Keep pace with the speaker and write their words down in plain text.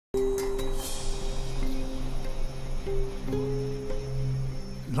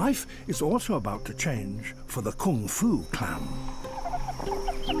Life is also about to change for the Kung Fu clan.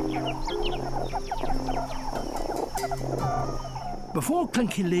 Before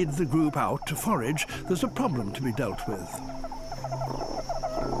Clinky leads the group out to forage, there's a problem to be dealt with.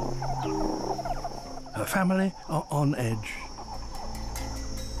 Her family are on edge.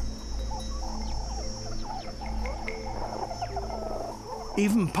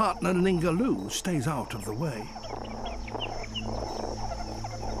 Even partner Lingaloo stays out of the way.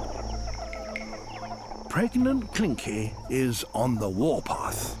 Pregnant Clinky is on the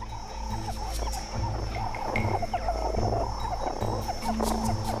warpath.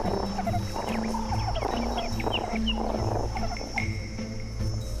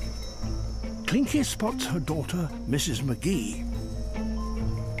 Clinky spots her daughter, Mrs. McGee.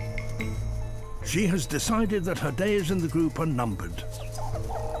 She has decided that her days in the group are numbered.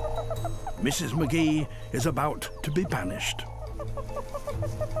 Mrs. McGee is about to be banished.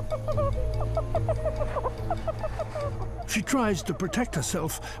 She tries to protect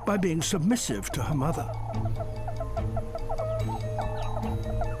herself by being submissive to her mother.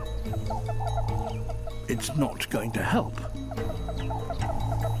 It's not going to help.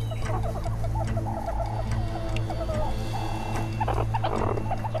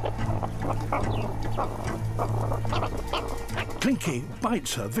 Clinky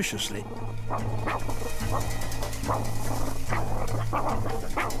bites her viciously.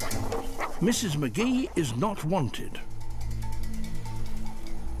 Mrs. McGee is not wanted.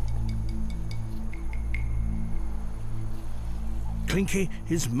 Clinky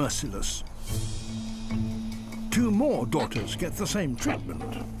is merciless. 2 more daughters get the same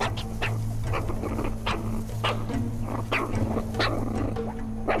treatment.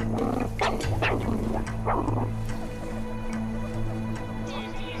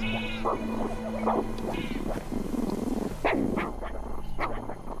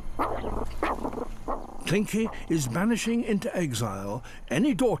 Clinky is banishing into exile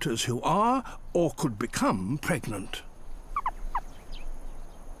any daughters who are or could become pregnant.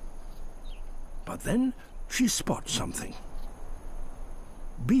 But then she spots something.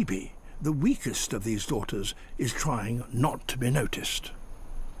 Bibi, the weakest of these daughters, is trying not to be noticed.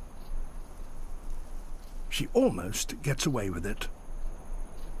 She almost gets away with it.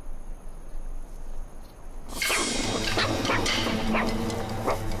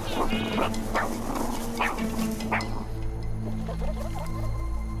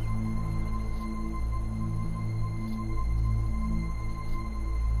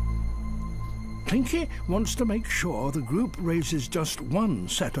 Clinky wants to make sure the group raises just one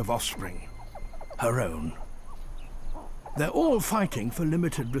set of offspring, her own. They're all fighting for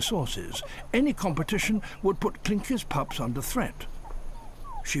limited resources. Any competition would put Clinky's pups under threat.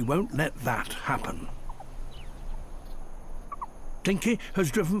 She won't let that happen. Clinky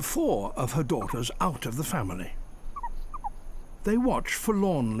has driven 4 of her daughters out of the family. They watch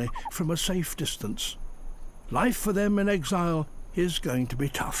forlornly from a safe distance. Life for them in exile is going to be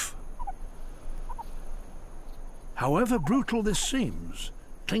tough. However brutal this seems,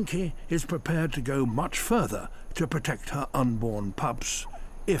 Clinky is prepared to go much further to protect her unborn pups,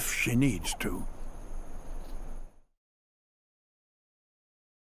 if she needs to.